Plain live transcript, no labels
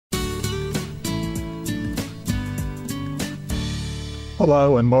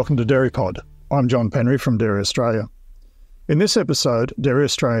Hello and welcome to Dairy Pod. I'm John Penry from Dairy Australia. In this episode, Dairy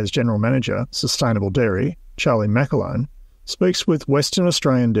Australia's General Manager, Sustainable Dairy, Charlie McElhone, speaks with Western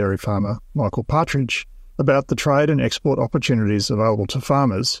Australian dairy farmer Michael Partridge about the trade and export opportunities available to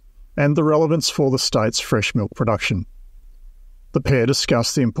farmers and the relevance for the state's fresh milk production. The pair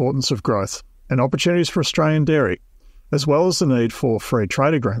discuss the importance of growth and opportunities for Australian dairy, as well as the need for free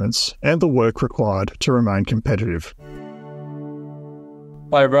trade agreements and the work required to remain competitive.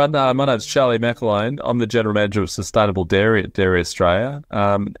 Hi everyone, my name's Charlie McElhone. I'm the General Manager of Sustainable Dairy at Dairy Australia.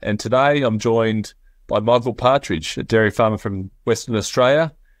 And today I'm joined by Michael Partridge, a dairy farmer from Western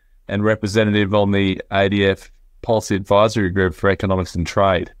Australia and representative on the ADF Policy Advisory Group for Economics and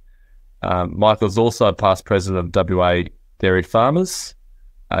Trade. Michael's also a past president of WA Dairy Farmers,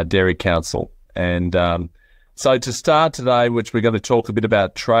 Dairy Council. And so to start today, which we're going to talk a bit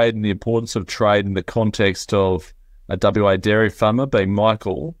about trade and the importance of trade in the context of a WA dairy farmer, being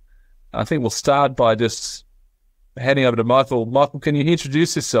Michael, I think we'll start by just handing over to Michael. Michael, can you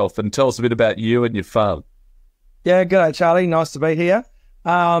introduce yourself and tell us a bit about you and your farm? Yeah, g'day Charlie, nice to be here.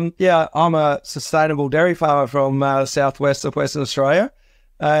 I'm a sustainable dairy farmer from southwest of Western Australia,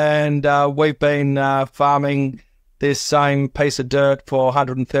 and we've been farming this same piece of dirt for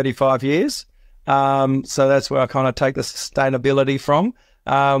 135 years. So that's where I kind of take the sustainability from,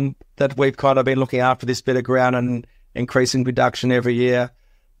 that we've kind of been looking after this bit of ground and increasing production every year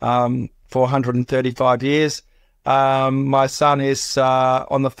for 135 years. My son is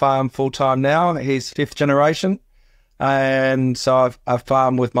on the farm full-time now. He's fifth generation. And so I've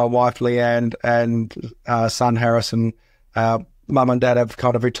farmed with my wife, Leanne, and son, Harrison. Mum and dad have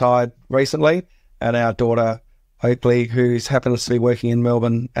kind of retired recently, and our daughter, Oakley, who happens to be working in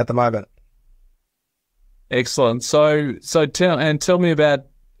Melbourne at the moment. Excellent. So tell me about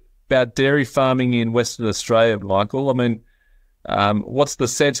dairy farming in Western Australia, Michael. I mean, what's the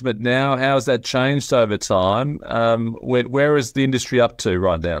sentiment now? How has that changed over time? Where is the industry up to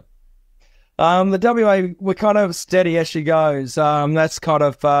right now? The WA, we're kind of steady as she goes. That's kind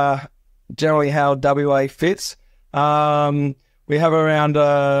of generally how WA fits. We have around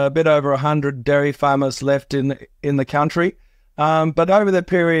a bit over 100 dairy farmers left in the country. But over the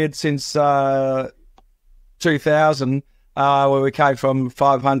period since 2000, where we came from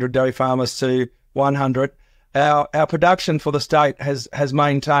 500 dairy farmers to 100, our production for the state has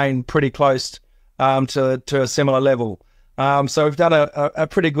maintained pretty close to a similar level. So we've done a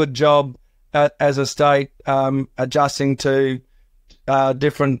pretty good job as a state adjusting to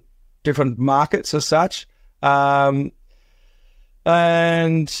different markets as such. And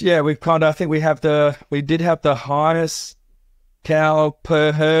yeah, we've kind of, I think we did have the highest cow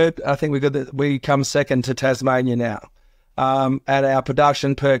per herd. I think we come second to Tasmania now. And our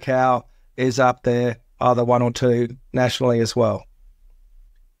production per cow is up there, either one or two nationally as well.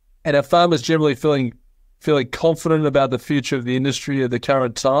 And are farmers generally feeling confident about the future of the industry at the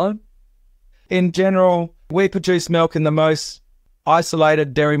current time? In general, we produce milk in the most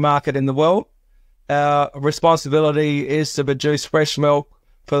isolated dairy market in the world. Our responsibility is to produce fresh milk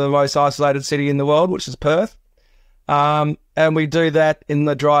for the most isolated city in the world, which is Perth. And we do that in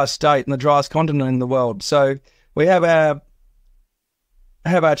the driest state, in the driest continent in the world. So we have our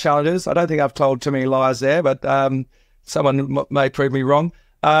challenges. I don't think I've told too many lies there, but someone may prove me wrong.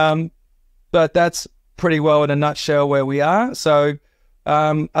 But that's pretty well in a nutshell where we are. So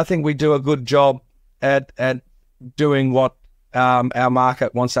I think we do a good job at doing what our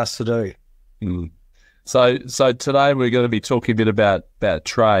market wants us to do. Mm. So today we're going to be talking a bit about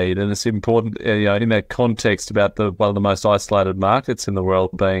trade, and it's important, in that context, about one of the most isolated markets in the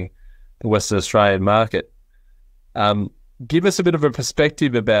world being the Western Australian market. Give us a bit of a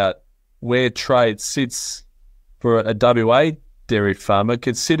perspective about where trade sits for a WA dairy farmer,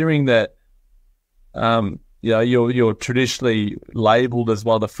 considering that you're traditionally labelled as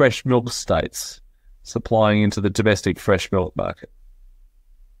one of the fresh milk states, supplying into the domestic fresh milk market.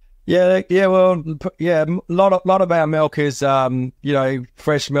 A lot of our milk is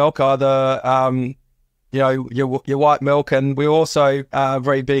fresh milk, either your white milk, and we also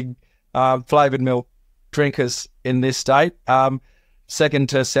very big flavoured milk drinkers in this state, second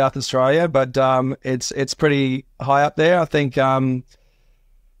to South Australia, but it's pretty high up there. I think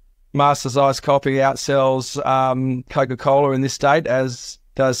Master's Iced Coffee outsells Coca-Cola in this state, as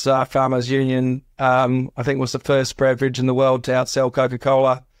does Farmers Union. I think was the first beverage in the world to outsell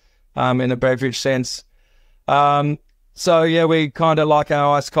Coca-Cola in a beverage sense. So yeah, we kind of like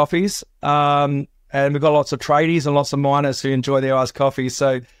our iced coffees, and we've got lots of tradies and lots of miners who enjoy their iced coffees.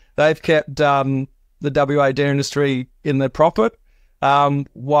 So they've kept the WA dairy industry in the profit,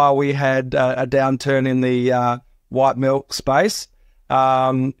 while we had a downturn in the white milk space.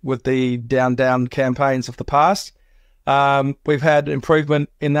 with the down campaigns of the past. We've had improvement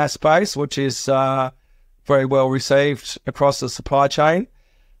in that space, which is very well received across the supply chain.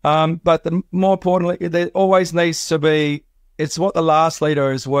 But more importantly, there always needs to be, it's what the last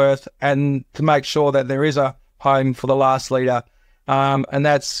litre is worth, and to make sure that there is a home for the last litre.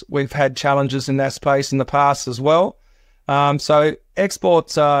 And we've had challenges in that space in the past as well. So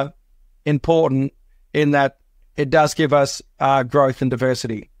exports are important in that it does give us growth and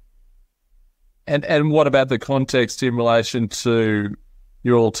diversity. And what about the context in relation to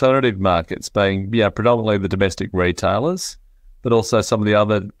your alternative markets being predominantly the domestic retailers, but also some of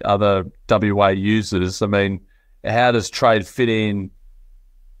the other WA users? I mean, how does trade fit in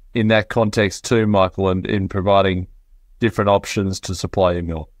that context too, Michael, and in providing different options to supply your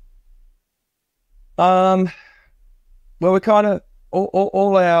milk? Well, we kind of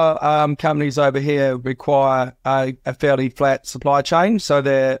all our companies over here require a fairly flat supply chain, so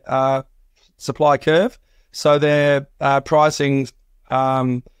their supply curve, so their pricing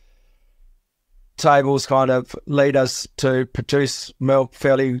tables kind of lead us to produce milk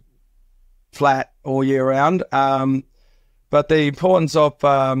fairly flat all year round. But the importance of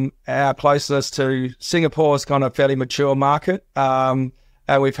our closeness to Singapore is kind of a fairly mature market, and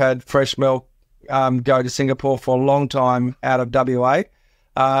we've had fresh milk go to Singapore for a long time out of WA.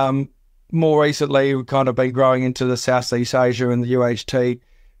 More recently, we've kind of been growing into the Southeast Asia and the UHT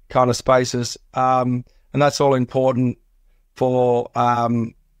kind of spaces, and that's all important for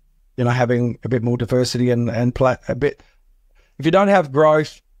having a bit more diversity and a bit. If you don't have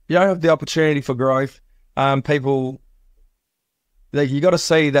growth, you don't have the opportunity for growth. People, you got to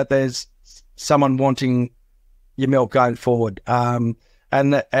see that there's someone wanting your milk going forward. And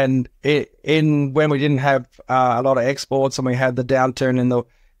when we didn't have a lot of exports and we had the downturn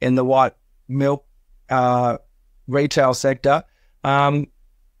in the white milk retail sector,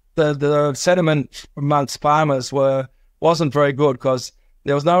 the sentiment amongst farmers wasn't very good, because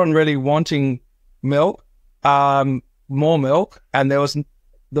there was no one really wanting milk, more milk, and there was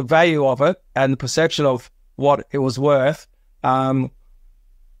the value of it and the perception of what it was worth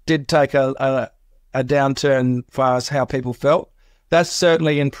did take a downturn as far as how people felt. That's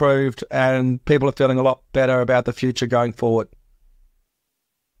certainly improved, and people are feeling a lot better about the future going forward.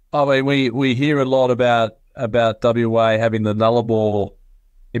 I mean, we hear a lot about WA having the Nullarbor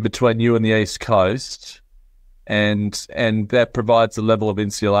in between you and the East Coast, and that provides a level of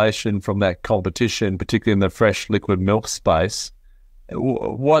insulation from that competition, particularly in the fresh liquid milk space.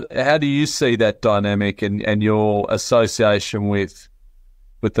 How do you see that dynamic and your association with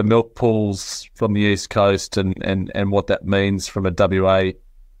the milk pools from the East Coast and what that means from a WA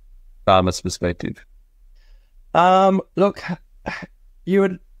farmer's perspective? Look,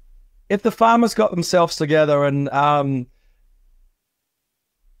 if the farmers got themselves together and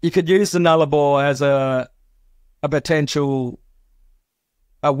you could use the Nullarbor as a potential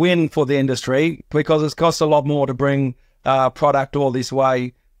win for the industry, because it's cost a lot more to bring product all this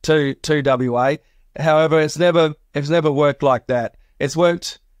way to WA. However, it's never worked like that. It's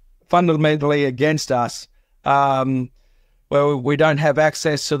worked fundamentally against us, where we don't have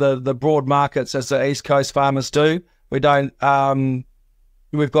access to the broad markets as the East Coast farmers do. We don't.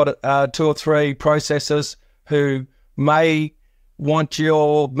 We've got 2 or 3 processors who may want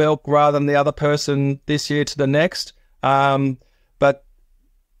your milk rather than the other person this year to the next. But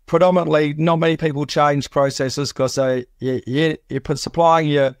predominantly, not many people change processors, because you're supplying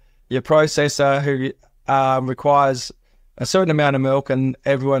your processor who requires a certain amount of milk, and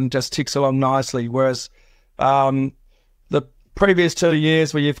everyone just ticks along nicely. Whereas the previous 2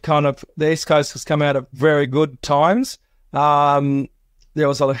 years, where the East Coast has come out of very good times, there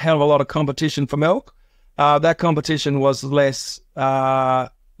was a hell of a lot of competition for milk. That competition was less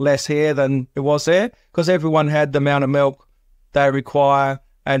here than it was there, because everyone had the amount of milk they require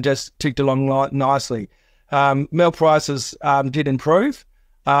and just ticked along nicely. Milk prices did improve.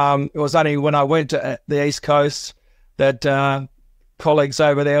 It was only when I went to the East Coast that colleagues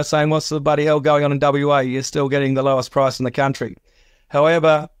over there are saying, "What's the bloody hell going on in WA? You're still getting the lowest price in the country."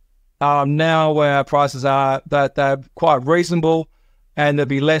 However, now where our prices are, that they're quite reasonable, and there'll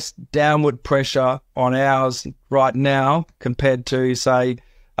be less downward pressure on ours right now compared to, say,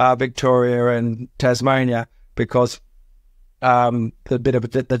 Victoria and Tasmania, because the bit of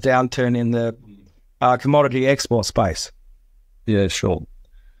the downturn in the commodity export space. Yeah, sure.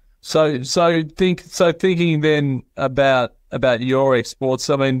 So thinking then about your exports,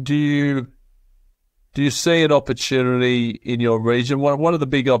 I mean, do you see an opportunity in your region? What are the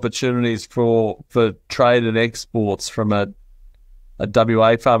big opportunities for trade and exports from a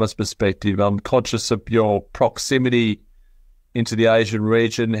WA farmer's perspective? I'm conscious of your proximity into the Asian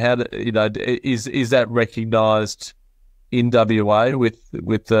region. Is that recognised in WA with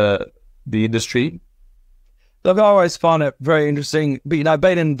the industry? Look, I always find it very interesting. But,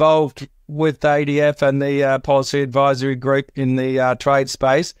 being involved with the ADF and the policy advisory group in the trade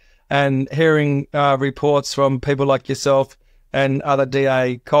space, and hearing reports from people like yourself and other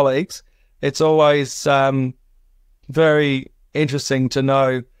DA colleagues, it's always very interesting to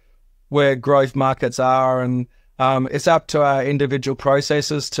know where growth markets are, and it's up to our individual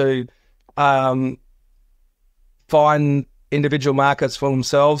processors to find individual markets for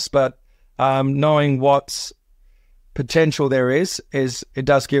themselves, but knowing what potential there is it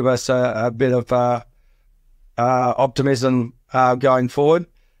does give us a bit of optimism going forward.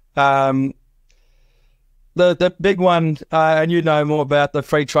 The big one, and you know more about the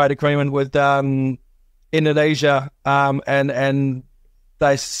free trade agreement with Indonesia, and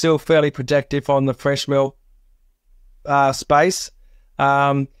they're still fairly protective on the fresh milk space.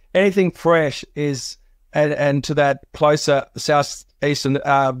 Anything fresh is, and to that closer Southeast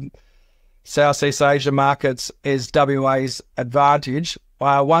Asia markets is WA's advantage.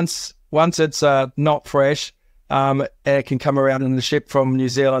 Once it's not fresh, and it can come around in the ship from New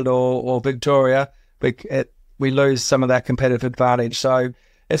Zealand or Victoria, we lose some of that competitive advantage. So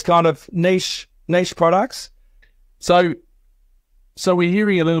it's kind of niche products. So we're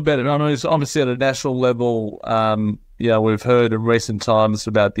hearing a little bit, I mean, it's obviously at a national level, we've heard in recent times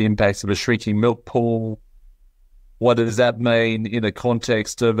about the impacts of a shrinking milk pool. What does that mean in the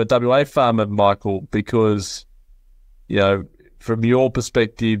context of a WA farmer, Michael? Because, from your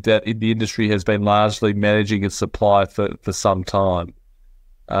perspective, that the industry has been largely managing its supply for some time.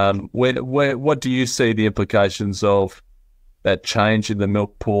 What do you see the implications of that change in the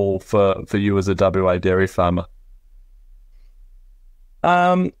milk pool for you as a WA dairy farmer?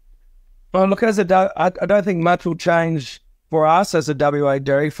 Well, look, I don't think much will change for us as a WA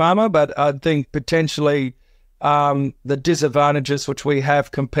dairy farmer, but I think potentially the disadvantages which we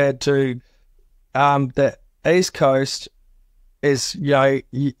have compared to the East Coast is,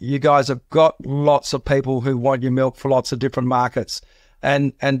 you guys have got lots of people who want your milk for lots of different markets,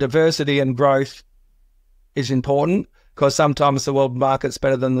 and diversity and growth is important, because sometimes the world market's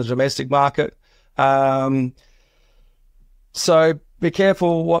better than the domestic market. So be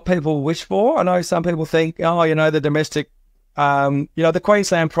careful what people wish for. I know some people think, the domestic, the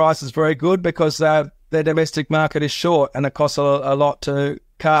Queensland price is very good because their domestic market is short and it costs a lot to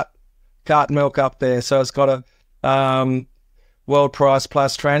cart milk up there. So it's got a world price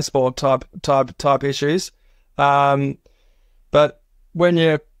plus transport type issues. But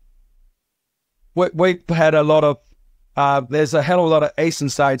when we've had a lot of, there's a hell of a lot of Eastern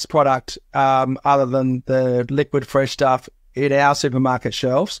States product other than the liquid fresh stuff in our supermarket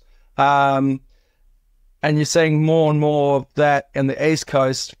shelves. And you're seeing more and more of that in the East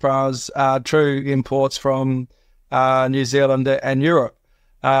Coast as true imports from New Zealand and Europe.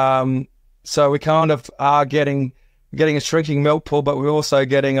 So we kind of are getting a shrinking milk pool, but we're also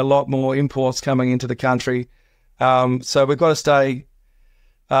getting a lot more imports coming into the country. So we've got to stay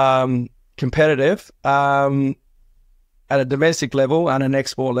competitive at a domestic level and an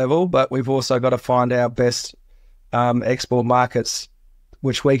export level, but we've also got to find our best export markets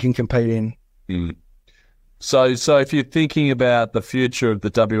which we can compete in. Mm. So if you're thinking about the future of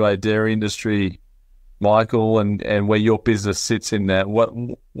the WA dairy industry, Michael, and where your business sits in that, what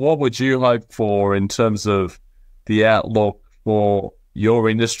would you hope for in terms of the outlook for your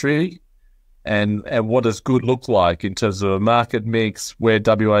industry, and what does good look like in terms of a market mix, where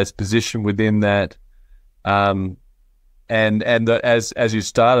WA is positioned within that, and as you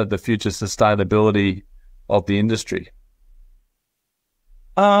started, the future sustainability of the industry?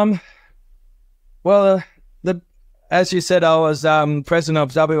 Well, as you said, I was president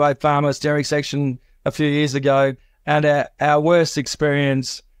of WA Farmers Dairy Section a few years ago, and our worst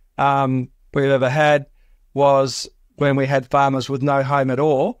experience we've ever had was when we had farmers with no home at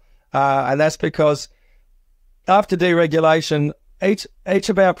all, and that's because after deregulation, each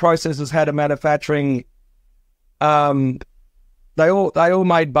of our processors had a manufacturing. They all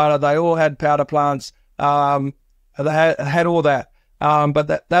made butter. They all had powder plants. They had all that,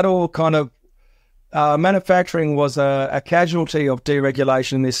 but that all kind of manufacturing was a casualty of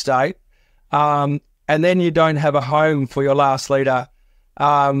deregulation in this state. And then you don't have a home for your last litre.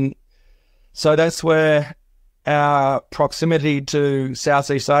 So that's where our proximity to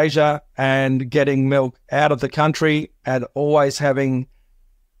Southeast Asia and getting milk out of the country and always having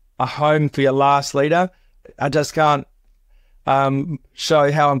a home for your last litre, I just can't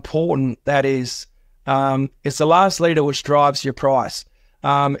show how important that is. It's the last litre which drives your price.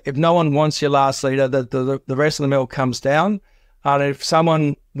 If no one wants your last litre, the rest of the milk comes down. And if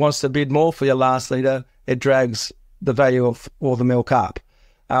someone wants to bid more for your last litre, it drags the value of all the milk up.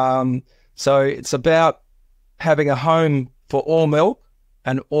 So it's about having a home for all milk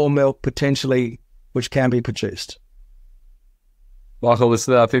and all milk potentially which can be produced. Michael,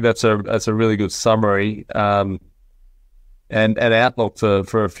 listen, I think that's a really good summary and outlook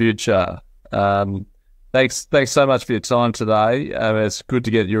for a future. Thanks so much for your time today. It's good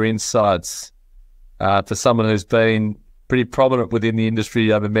to get your insights for someone who's been pretty prominent within the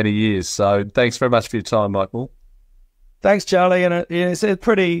industry over many years. So thanks very much for your time, Michael. Thanks, Charlie. And I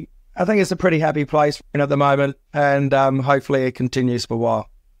think it's a pretty happy place at the moment, and hopefully it continues for a while.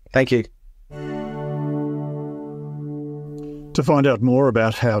 Thank you. To find out more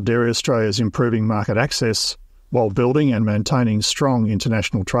about how Dairy Australia is improving market access while building and maintaining strong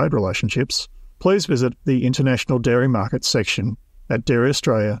international trade relationships, please visit the International Dairy Market section at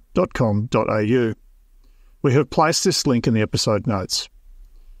dairyaustralia.com.au. We have placed this link in the episode notes.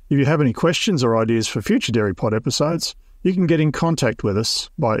 If you have any questions or ideas for future DairyPod episodes, you can get in contact with us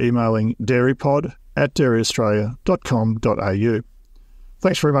by emailing dairypod@dairyaustralia.com.au.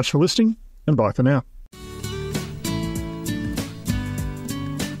 Thanks very much for listening, and bye for now.